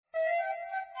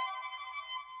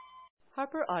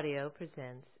Harper Audio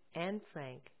presents Anne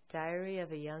Frank, Diary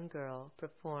of a Young Girl,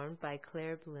 performed by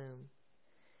Claire Bloom.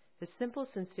 The simple,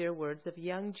 sincere words of a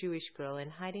young Jewish girl in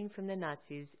hiding from the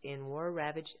Nazis in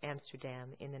war-ravaged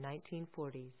Amsterdam in the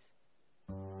 1940s.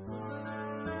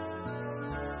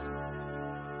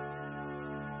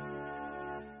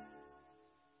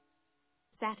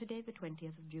 Saturday, the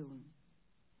 20th of June.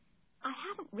 I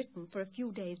haven't written for a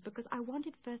few days because I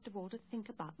wanted first of all to think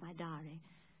about my diary.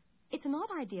 It's an odd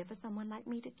idea for someone like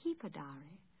me to keep a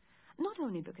diary. Not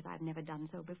only because I've never done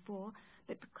so before,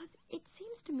 but because it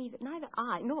seems to me that neither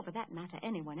I, nor for that matter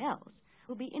anyone else,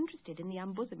 will be interested in the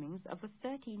unbosomings of a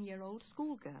 13-year-old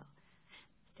schoolgirl.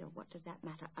 Still, what does that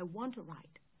matter? I want to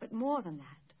write, but more than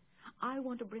that, I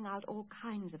want to bring out all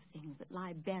kinds of things that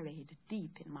lie buried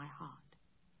deep in my heart.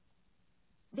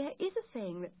 There is a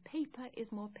saying that paper is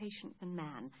more patient than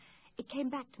man. It came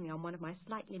back to me on one of my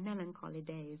slightly melancholy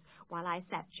days, while I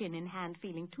sat chin in hand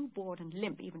feeling too bored and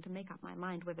limp even to make up my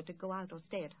mind whether to go out or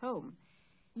stay at home.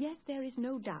 Yes, there is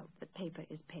no doubt that paper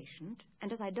is patient,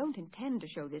 and as I don't intend to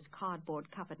show this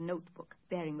cardboard-covered notebook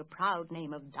bearing the proud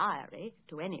name of diary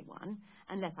to anyone,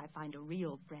 unless I find a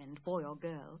real friend, boy or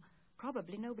girl,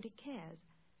 probably nobody cares.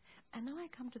 And now I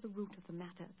come to the root of the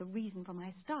matter, the reason for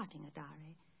my starting a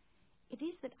diary. It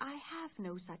is that I have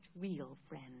no such real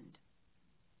friend.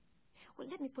 Well,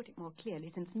 let me put it more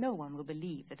clearly, since no one will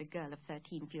believe that a girl of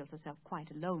 13 feels herself quite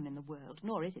alone in the world,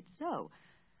 nor is it so.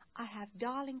 I have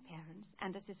darling parents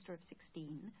and a sister of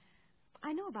 16.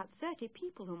 I know about 30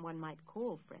 people whom one might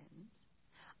call friends.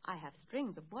 I have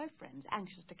strings of boyfriends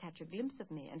anxious to catch a glimpse of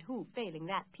me and who, failing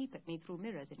that, peep at me through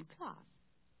mirrors in class.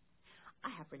 I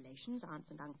have relations,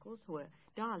 aunts and uncles, who are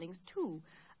darlings too.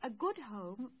 A good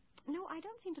home. No, I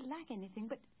don't seem to lack anything,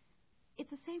 but it's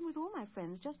the same with all my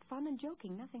friends, just fun and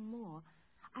joking, nothing more.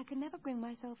 I can never bring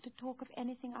myself to talk of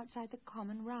anything outside the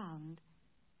common round.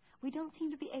 We don't seem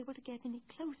to be able to get any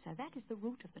closer. That is the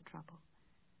root of the trouble.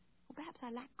 Well, perhaps I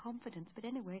lack confidence, but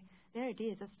anyway, there it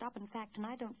is, a stubborn fact, and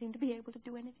I don't seem to be able to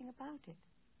do anything about it.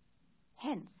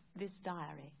 Hence, this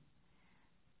diary.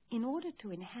 In order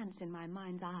to enhance in my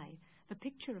mind's eye the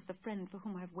picture of the friend for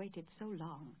whom I've waited so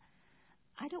long,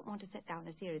 I don't want to set down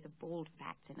a series of bald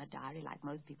facts in a diary like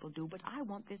most people do, but I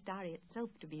want this diary itself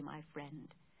to be my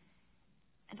friend.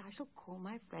 And I shall call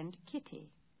my friend Kitty.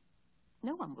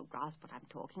 No one will grasp what I'm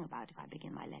talking about if I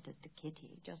begin my letters to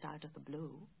Kitty, just out of the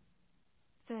blue.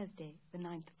 Thursday, the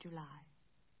 9th of July.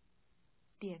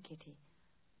 Dear Kitty,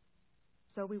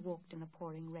 so we walked in the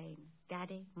pouring rain,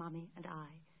 Daddy, Mummy, and I,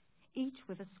 each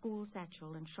with a school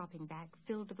satchel and shopping bag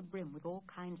filled to the brim with all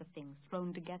kinds of things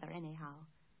thrown together anyhow.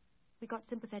 We got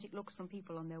sympathetic looks from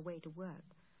people on their way to work.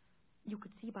 You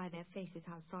could see by their faces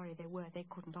how sorry they were they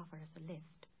couldn't offer us a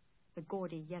lift. The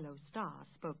gaudy yellow star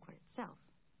spoke for itself.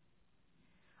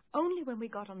 Only when we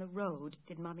got on the road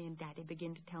did Mummy and Daddy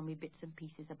begin to tell me bits and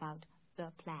pieces about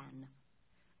the plan.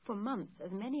 For months,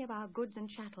 as many of our goods and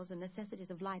chattels and necessities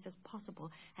of life as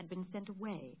possible had been sent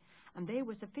away, and they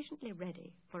were sufficiently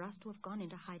ready for us to have gone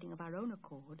into hiding of our own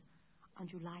accord on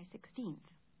July 16th.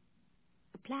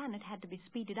 The plan had to be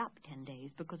speeded up 10 days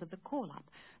because of the call-up,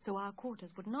 so our quarters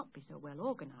would not be so well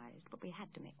organized, but we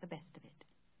had to make the best of it.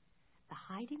 The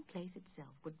hiding place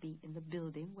itself would be in the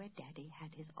building where Daddy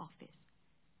had his office.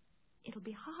 It'll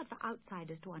be hard for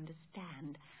outsiders to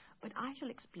understand, but I shall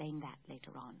explain that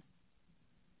later on.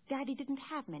 Daddy didn't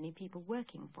have many people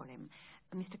working for him.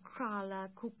 Mr. Kraler,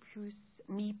 Kupus,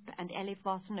 Miep, and Ellie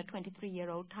Vossen, a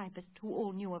 23-year-old typist who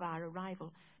all knew of our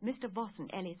arrival. Mr. Vossen,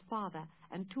 Ellie's father,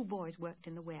 and 2 boys worked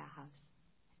in the warehouse.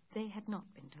 They had not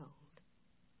been told.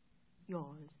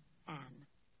 Yours, Anne.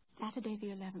 Saturday, the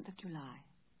 11th of July.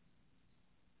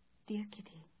 Dear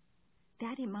Kitty,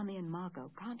 Daddy, Mummy, and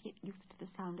Margot can't get used to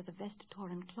the sound of the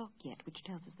Vestatoran clock yet, which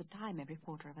tells us the time every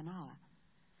quarter of an hour.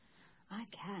 I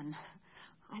can.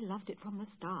 I loved it from the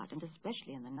start, and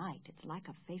especially in the night. It's like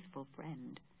a faithful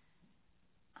friend.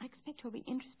 I expect you'll be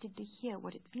interested to hear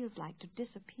what it feels like to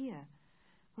disappear.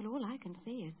 Well, all I can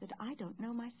say is that I don't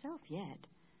know myself yet.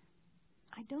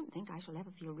 I don't think I shall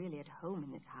ever feel really at home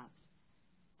in this house.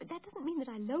 But that doesn't mean that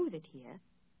I loathe it here.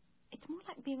 It's more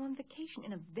like being on vacation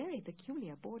in a very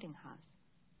peculiar boarding house.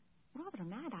 Rather a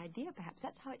mad idea, perhaps.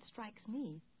 That's how it strikes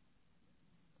me.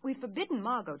 We've forbidden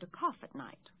Margot to cough at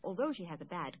night, although she has a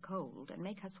bad cold, and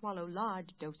make her swallow large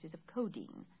doses of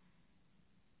codeine.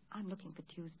 I'm looking for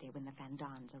Tuesday when the Van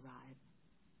Daans arrive.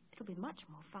 It'll be much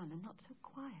more fun and not so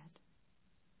quiet.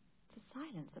 It's the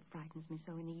silence that frightens me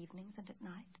so in the evenings and at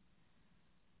night.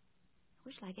 I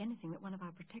wish like anything that one of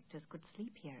our protectors could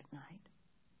sleep here at night.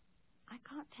 I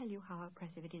can't tell you how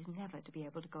oppressive it is never to be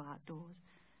able to go outdoors.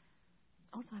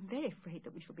 Also, I'm very afraid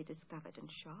that we shall be discovered and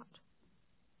shot.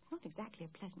 Not exactly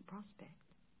a pleasant prospect.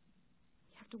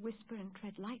 You have to whisper and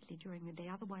tread lightly during the day,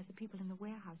 otherwise the people in the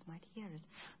warehouse might hear us.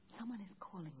 Someone is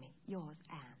calling me. Yours,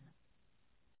 Anne.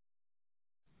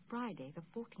 Friday, the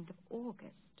 14th of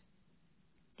August.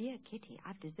 Dear Kitty,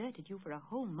 I've deserted you for a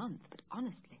whole month, but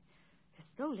honestly, there's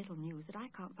so little news that I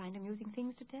can't find amusing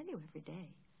things to tell you every day.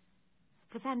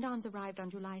 The Van Dans arrived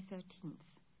on July 13th.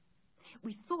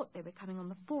 We thought they were coming on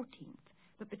the 14th,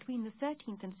 but between the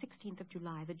 13th and 16th of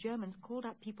July, the Germans called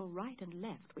up people right and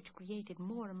left, which created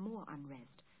more and more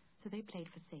unrest, so they played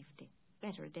for safety.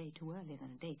 Better a day too early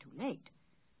than a day too late.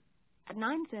 At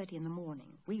 9:30 in the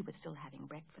morning, we were still having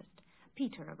breakfast.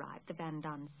 Peter arrived, the Van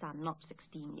Dan's son, not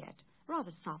 16 yet.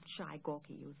 Rather soft, shy,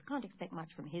 gawky youth. Can't expect much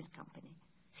from his company.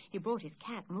 He brought his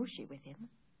cat, Mooshy, with him.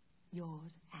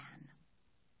 Yours, Anne.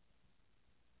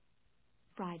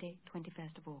 Friday,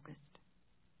 21st of August.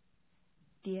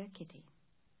 Dear Kitty,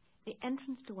 the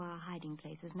entrance to our hiding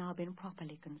place has now been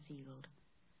properly concealed.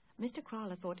 Mr.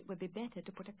 Crowler thought it would be better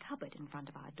to put a cupboard in front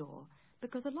of our door,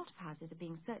 because a lot of houses are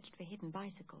being searched for hidden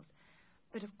bicycles.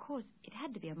 But, of course, it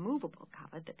had to be a movable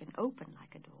cupboard that can open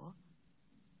like a door.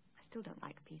 I still don't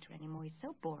like Peter anymore. He's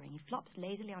so boring. He flops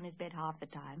lazily on his bed half the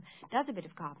time, does a bit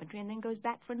of carpentry, and then goes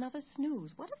back for another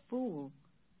snooze. What a fool.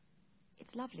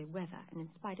 It's lovely weather, and in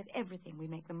spite of everything, we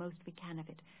make the most we can of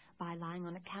it by lying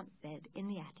on a camp bed in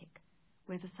the attic,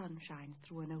 where the sun shines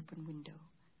through an open window.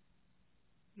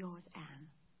 Yours, Anne.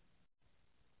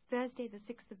 Thursday, the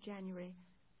 6th of January,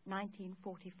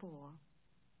 1944.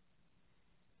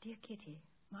 Dear Kitty,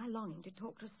 my longing to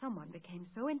talk to someone became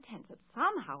so intense that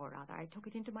somehow or other I took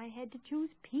it into my head to choose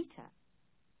Peter.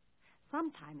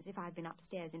 Sometimes, if I'd been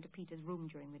upstairs into Peter's room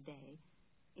during the day,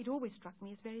 it always struck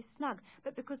me as very snug,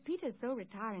 but because Peter's so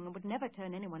retiring and would never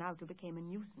turn anyone out who became a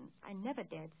nuisance, I never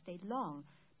dared stay long,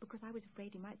 because I was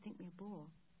afraid he might think me a bore.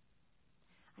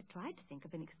 I tried to think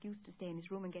of an excuse to stay in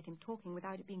his room and get him talking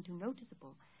without it being too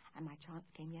noticeable, and my chance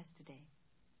came yesterday.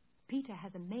 Peter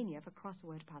has a mania for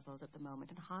crossword puzzles at the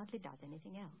moment and hardly does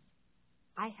anything else.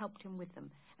 I helped him with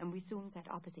them, and we soon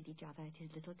sat opposite each other at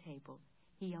his little table,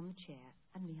 he on the chair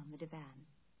and me on the divan.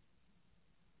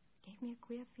 It gave me a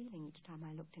queer feeling each time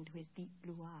I looked into his deep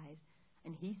blue eyes,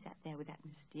 and he sat there with that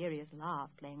mysterious laugh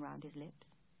playing round his lips.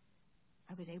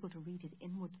 I was able to read his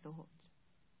inward thoughts.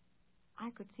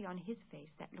 I could see on his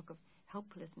face that look of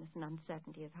helplessness and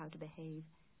uncertainty as how to behave,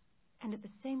 and at the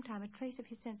same time a trace of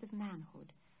his sense of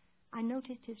manhood. I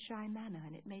noticed his shy manner,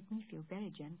 and it made me feel very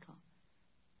gentle.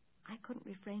 I couldn't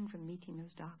refrain from meeting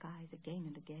those dark eyes again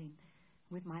and again.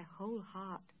 With my whole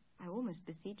heart, I almost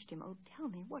beseeched him, "Oh, tell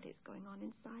me what is going on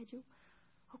inside you.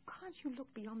 Oh, can't you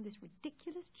look beyond this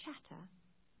ridiculous chatter?"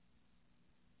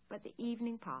 But the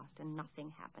evening passed, and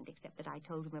nothing happened, except that I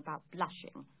told him about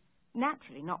blushing.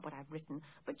 Naturally, not what I've written,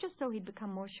 but just so he'd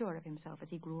become more sure of himself as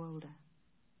he grew older.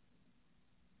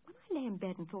 When I lay in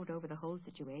bed and thought over the whole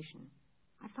situation,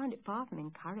 I found it far from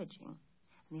encouraging,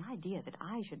 and the idea that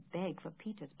I should beg for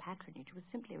Peter's patronage was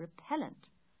simply repellent.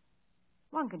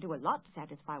 One can do a lot to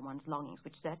satisfy one's longings,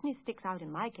 which certainly sticks out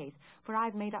in my case, for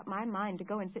I've made up my mind to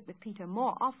go and sit with Peter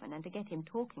more often and to get him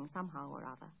talking somehow or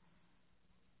other.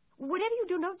 Whatever you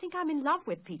do, don't think I'm in love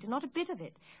with Peter, not a bit of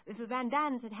it. If the Van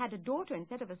Dans had had a daughter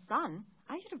instead of a son,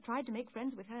 I should have tried to make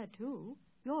friends with her, too.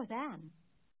 Yours, Anne.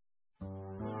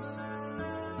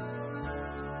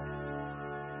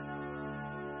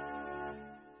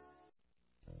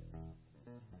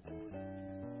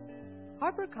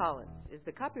 HarperCollins is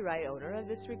the copyright owner of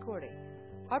this recording.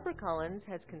 HarperCollins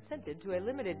has consented to a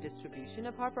limited distribution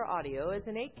of Harper Audio as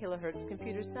an 8 kHz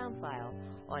computer sound file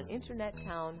on Internet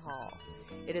Town Hall.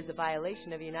 It is a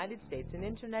violation of United States and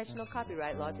international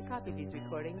copyright law to copy these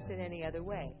recordings in any other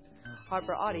way.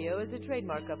 Harper Audio is a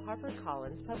trademark of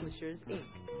HarperCollins Publishers, Inc.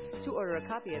 To order a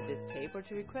copy of this tape or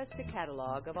to request a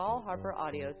catalog of all Harper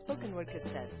Audio spoken word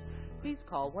cassettes, please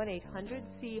call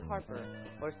 1-800-C-HARPER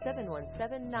or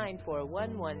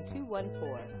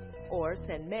 717-941-1214 or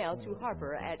send mail to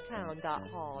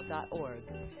harper@town.hall.org.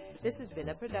 This has been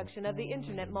a production of the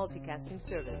Internet Multicasting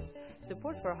Service.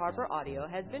 Support for Harper Audio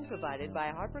has been provided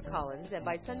by HarperCollins and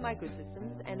by Sun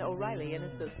Microsystems and O'Reilly &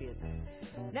 Associates.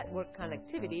 Network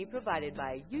connectivity provided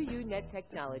by UU Net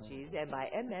Technologies and by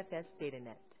MFS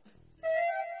DataNet.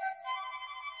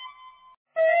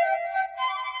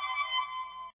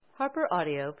 Harper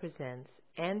Audio presents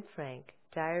Anne Frank,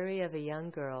 Diary of a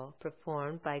Young Girl,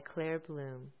 performed by Claire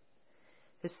Bloom.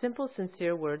 The simple,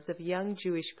 sincere words of a young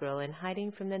Jewish girl in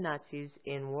hiding from the Nazis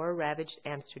in war-ravaged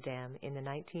Amsterdam in the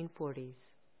 1940s.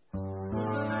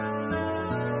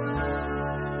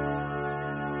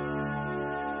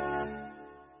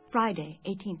 Friday,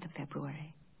 18th of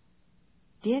February.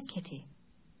 Dear Kitty,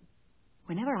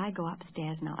 Whenever I go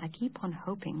upstairs now, I keep on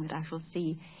hoping that I shall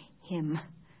see him.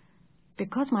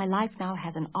 Because my life now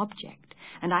has an object,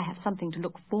 and I have something to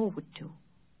look forward to,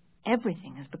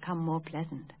 everything has become more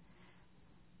pleasant.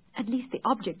 At least the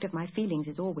object of my feelings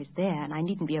is always there, and I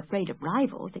needn't be afraid of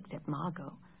rivals, except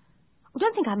Margot. I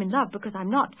don't think I'm in love, because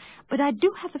I'm not, but I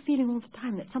do have the feeling all the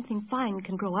time that something fine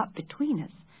can grow up between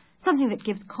us, something that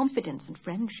gives confidence and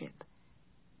friendship.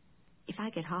 If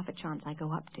I get half a chance, I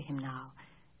go up to him now.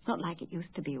 It's not like it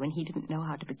used to be when he didn't know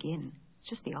how to begin.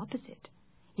 It's just the opposite.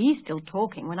 He's still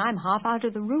talking when I'm half out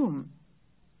of the room.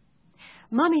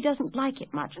 Mummy doesn't like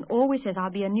it much and always says I'll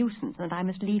be a nuisance and that I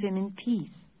must leave him in peace.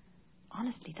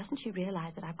 Honestly, doesn't she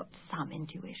realize that I've got some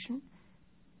intuition?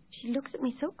 She looks at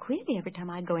me so queerly every time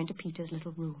I go into Peter's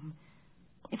little room.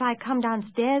 If I come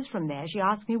downstairs from there, she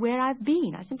asks me where I've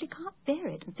been. I simply can't bear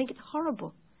it and think it's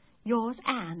horrible. Yours,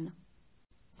 Anne.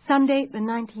 Sunday, the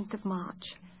 19th of March,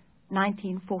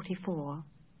 1944.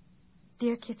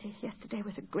 Dear Kitty, yesterday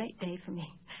was a great day for me.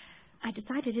 I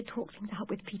decided to talk things out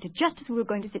with Peter. Just as we were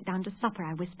going to sit down to supper,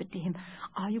 I whispered to him,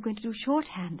 "Are you going to do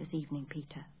shorthand this evening,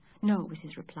 Peter?" "No," was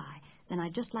his reply. "Then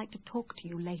I'd just like to talk to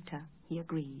you later." He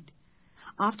agreed.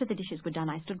 After the dishes were done,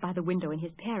 I stood by the window in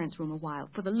his parents' room a while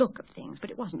for the look of things, but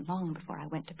it wasn't long before I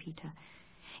went to Peter.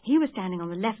 He was standing on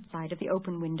the left side of the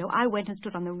open window. I went and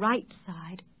stood on the right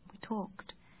side. We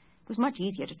talked. It was much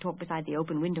easier to talk beside the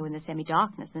open window in the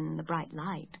semi-darkness than in the bright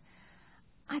light.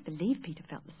 I believe Peter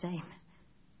felt the same.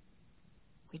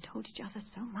 We told each other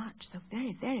so much, so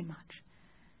very, very much.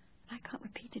 I can't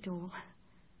repeat it all.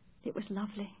 It was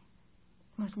lovely.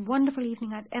 The most wonderful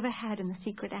evening I've ever had in the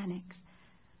secret annex.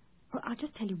 Well, I'll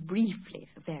just tell you briefly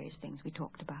the various things we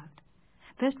talked about.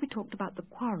 First, we talked about the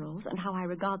quarrels and how I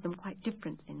regard them quite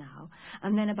differently now,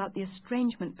 and then about the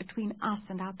estrangement between us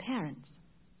and our parents.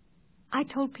 I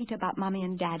told Peter about Mummy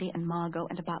and Daddy and Margot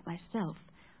and about myself.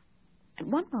 At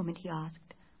one moment he asked,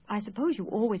 "I suppose you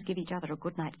always give each other a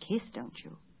good-night kiss, don't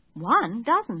you?" "One?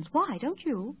 Dozens. Why, don't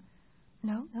you?"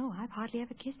 No, I've hardly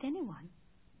ever kissed anyone.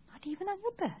 Not even on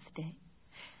your birthday."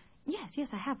 Yes,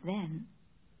 I have then."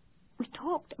 We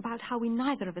talked about how we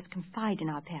neither of us confide in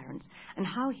our parents, and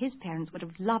how his parents would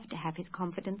have loved to have his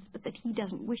confidence, but that he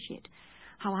doesn't wish it.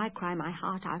 How I cry my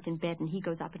heart out in bed and he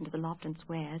goes up into the loft and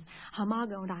swears. How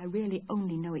Margot and I really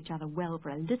only know each other well for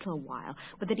a little while,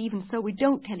 but that even so we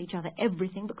don't tell each other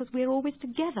everything because we're always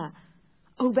together.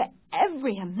 Over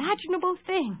every imaginable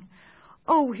thing.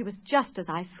 Oh, he was just as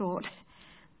I thought.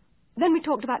 Then we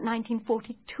talked about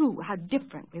 1942, how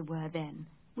different we were then.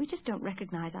 We just don't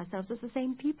recognize ourselves as the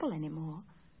same people anymore.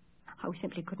 How we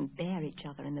simply couldn't bear each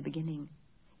other in the beginning.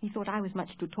 He thought I was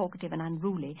much too talkative and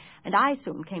unruly, and I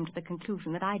soon came to the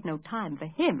conclusion that I'd no time for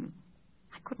him.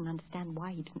 I couldn't understand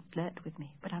why he didn't flirt with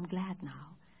me, but I'm glad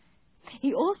now.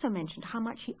 He also mentioned how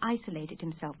much he isolated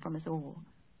himself from us all.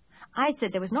 I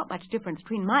said there was not much difference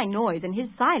between my noise and his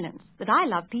silence, that I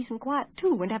love peace and quiet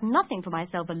too, and have nothing for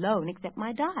myself alone except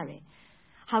my diary.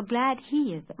 How glad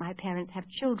he is that my parents have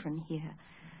children here,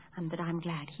 and that I'm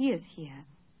glad he is here,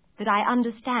 that I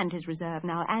understand his reserve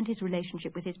now and his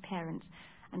relationship with his parents,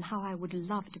 and how I would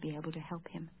love to be able to help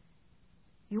him.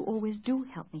 "You always do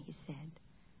help me," he said.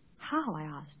 "How?" I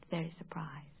asked, very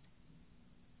surprised.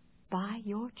 "By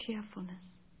your cheerfulness."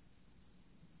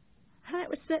 That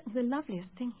was certainly the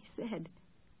loveliest thing he said.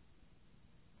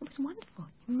 It was wonderful.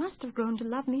 He must have grown to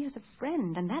love me as a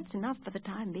friend, and that's enough for the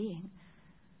time being.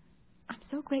 I'm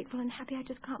so grateful and happy I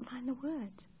just can't find the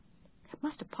words. I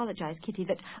must apologize, Kitty,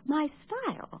 that my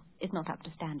style is not up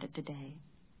to standard today.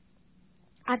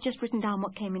 I've just written down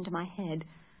what came into my head.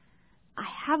 I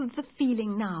have the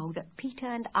feeling now that Peter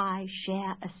and I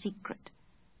share a secret.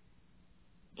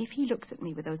 If he looks at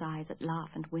me with those eyes that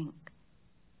laugh and wink,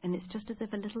 and it's just as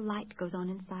if a little light goes on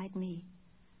inside me.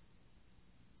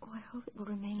 Oh, I hope it will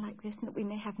remain like this, and that we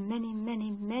may have many,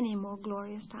 many, many more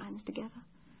glorious times together.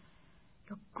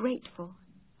 Your grateful,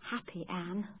 happy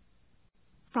Anne.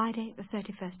 Friday, the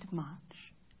 31st of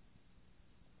March.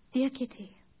 Dear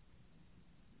Kitty,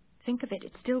 think of it,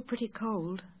 it's still pretty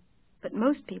cold, but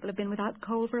most people have been without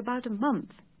coal for about a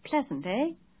month. Pleasant,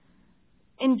 eh?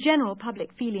 In general,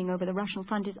 public feeling over the Russian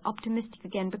front is optimistic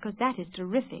again, because that is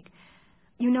terrific.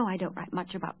 You know I don't write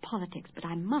much about politics, but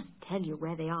I must tell you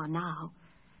where they are now.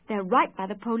 They're right by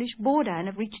the Polish border and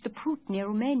have reached the Prut near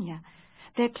Romania.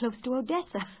 They're close to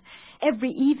Odessa.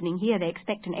 Every evening here they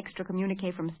expect an extra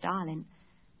communique from Stalin.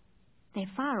 They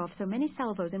fire off so many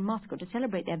salvos in Moscow to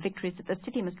celebrate their victories that the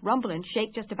city must rumble and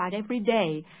shake just about every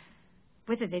day.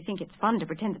 Whether they think it's fun to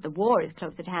pretend that the war is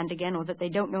close at hand again, or that they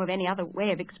don't know of any other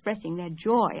way of expressing their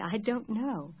joy, I don't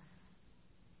know.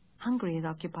 Hungary is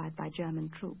occupied by German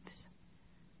troops.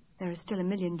 There are still 1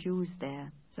 million Jews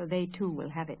there, so they too will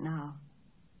have it now.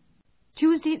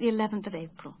 Tuesday, the 11th of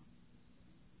April.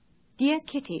 Dear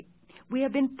Kitty, we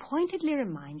have been pointedly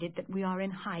reminded that we are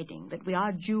in hiding, that we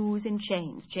are Jews in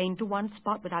chains, chained to one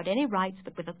spot without any rights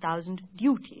but with 1,000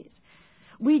 duties.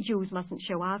 We Jews mustn't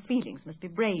show our feelings, must be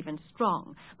brave and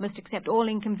strong, must accept all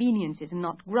inconveniences and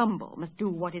not grumble, must do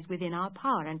what is within our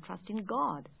power and trust in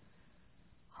God.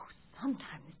 Oh,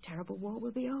 sometime this terrible war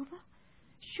will be over.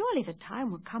 Surely the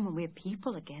time will come when we're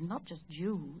people again, not just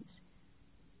Jews.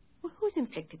 Well, who's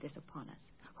inflicted this upon us?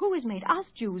 Who has made us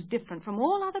Jews different from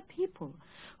all other people?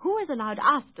 Who has allowed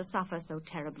us to suffer so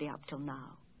terribly up till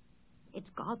now? It's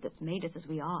God that's made us as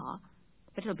we are,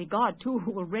 but it'll be God, too,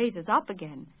 who will raise us up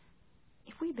again.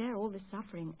 If we bear all this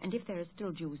suffering, and if there are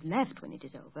still Jews left when it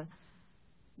is over,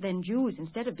 then Jews,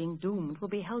 instead of being doomed, will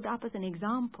be held up as an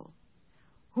example.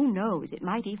 Who knows, it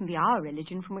might even be our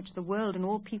religion from which the world and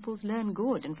all peoples learn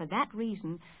good, and for that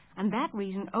reason, and that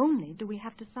reason only, do we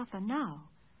have to suffer now.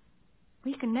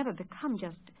 We can never become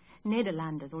just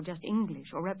Nederlanders or just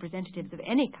English or representatives of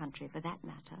any country for that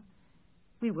matter.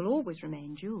 We will always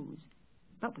remain Jews,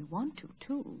 but we want to,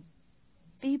 too.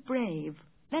 Be brave.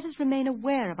 Let us remain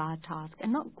aware of our task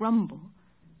and not grumble.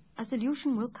 A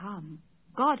solution will come.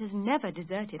 God has never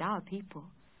deserted our people.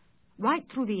 Right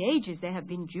through the ages there have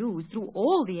been Jews. Through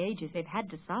all the ages they've had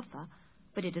to suffer,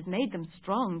 but it has made them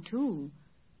strong, too.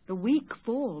 The weak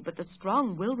fall, but the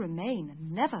strong will remain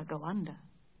and never go under.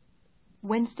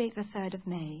 Wednesday, the 3rd of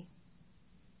May.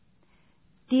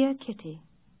 Dear Kitty,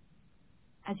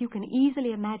 as you can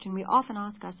easily imagine, we often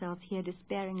ask ourselves here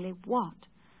despairingly, what?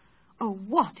 Oh,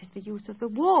 what is the use of the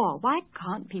war? Why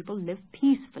can't people live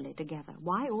peacefully together?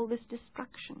 Why all this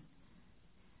destruction?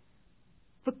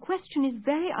 The question is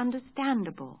very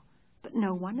understandable, but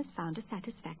no one has found a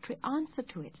satisfactory answer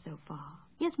to it so far.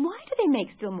 Yes, why do they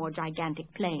make still more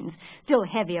gigantic planes, still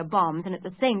heavier bombs, and at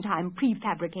the same time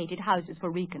prefabricated houses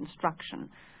for reconstruction?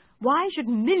 Why should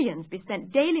millions be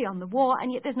spent daily on the war,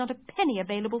 and yet there's not a penny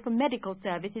available for medical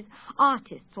services,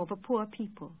 artists, or for poor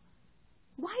people?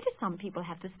 Why do some people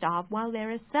have to starve while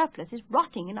there are surpluses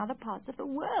rotting in other parts of the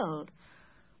world?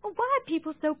 Well, why are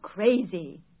people so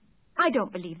crazy? I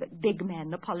don't believe that big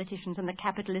men, the politicians and the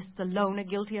capitalists alone are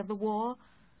guilty of the war.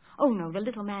 Oh, no, the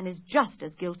little man is just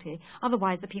as guilty.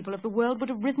 Otherwise, the people of the world would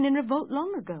have risen in revolt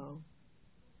long ago.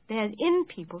 There's in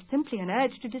people simply an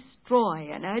urge to destroy,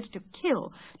 an urge to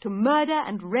kill, to murder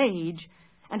and rage,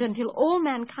 and until all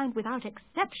mankind without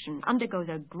exception undergoes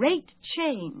a great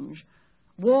change,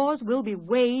 wars will be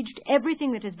waged,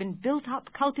 everything that has been built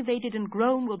up, cultivated and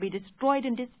grown will be destroyed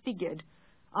and disfigured,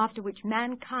 after which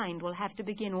mankind will have to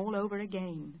begin all over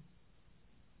again.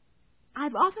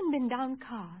 I've often been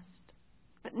downcast,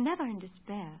 but never in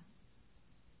despair.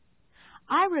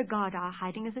 I regard our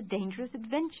hiding as a dangerous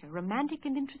adventure, romantic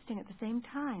and interesting at the same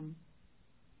time.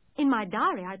 In my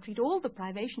diary, I treat all the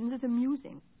privations as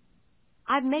amusing.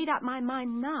 I've made up my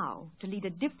mind now to lead a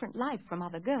different life from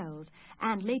other girls,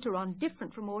 and later on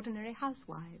different from ordinary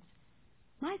housewives.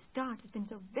 My start has been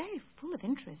so very full of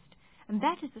interest, and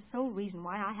that is the sole reason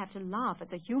why I have to laugh at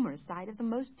the humorous side of the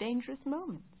most dangerous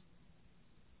moments.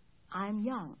 I am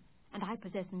young, and I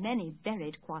possess many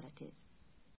varied qualities.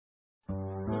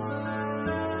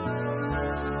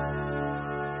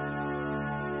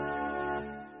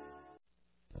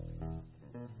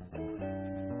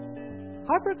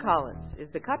 HarperCollins is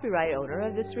the copyright owner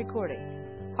of this recording.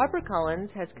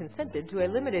 HarperCollins has consented to a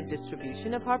limited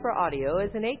distribution of Harper Audio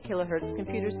as an 8 kHz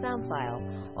computer sound file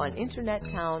on Internet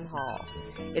Town Hall.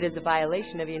 It is a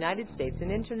violation of United States and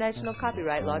international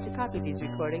copyright law to copy these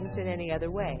recordings in any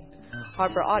other way.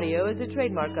 Harper Audio is a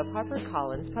trademark of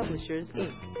HarperCollins Publishers,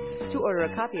 Inc. To order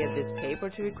a copy of this tape or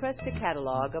to request a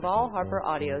catalog of all Harper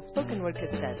Audio spoken word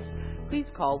cassettes, please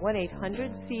call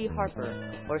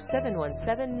 1-800-C-HARPER or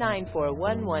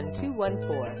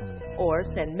 717-941-1214 or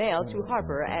send mail to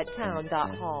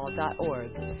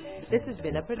harper@town.hall.org. This has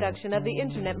been a production of the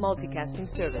Internet Multicasting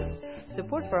Service.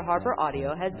 Support for Harper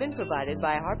Audio has been provided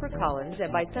by HarperCollins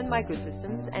and by Sun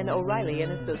Microsystems and O'Reilly &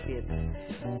 Associates.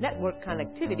 Network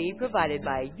connectivity provided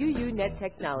by UU Net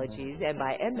Technologies and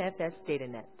by MFS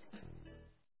DataNet.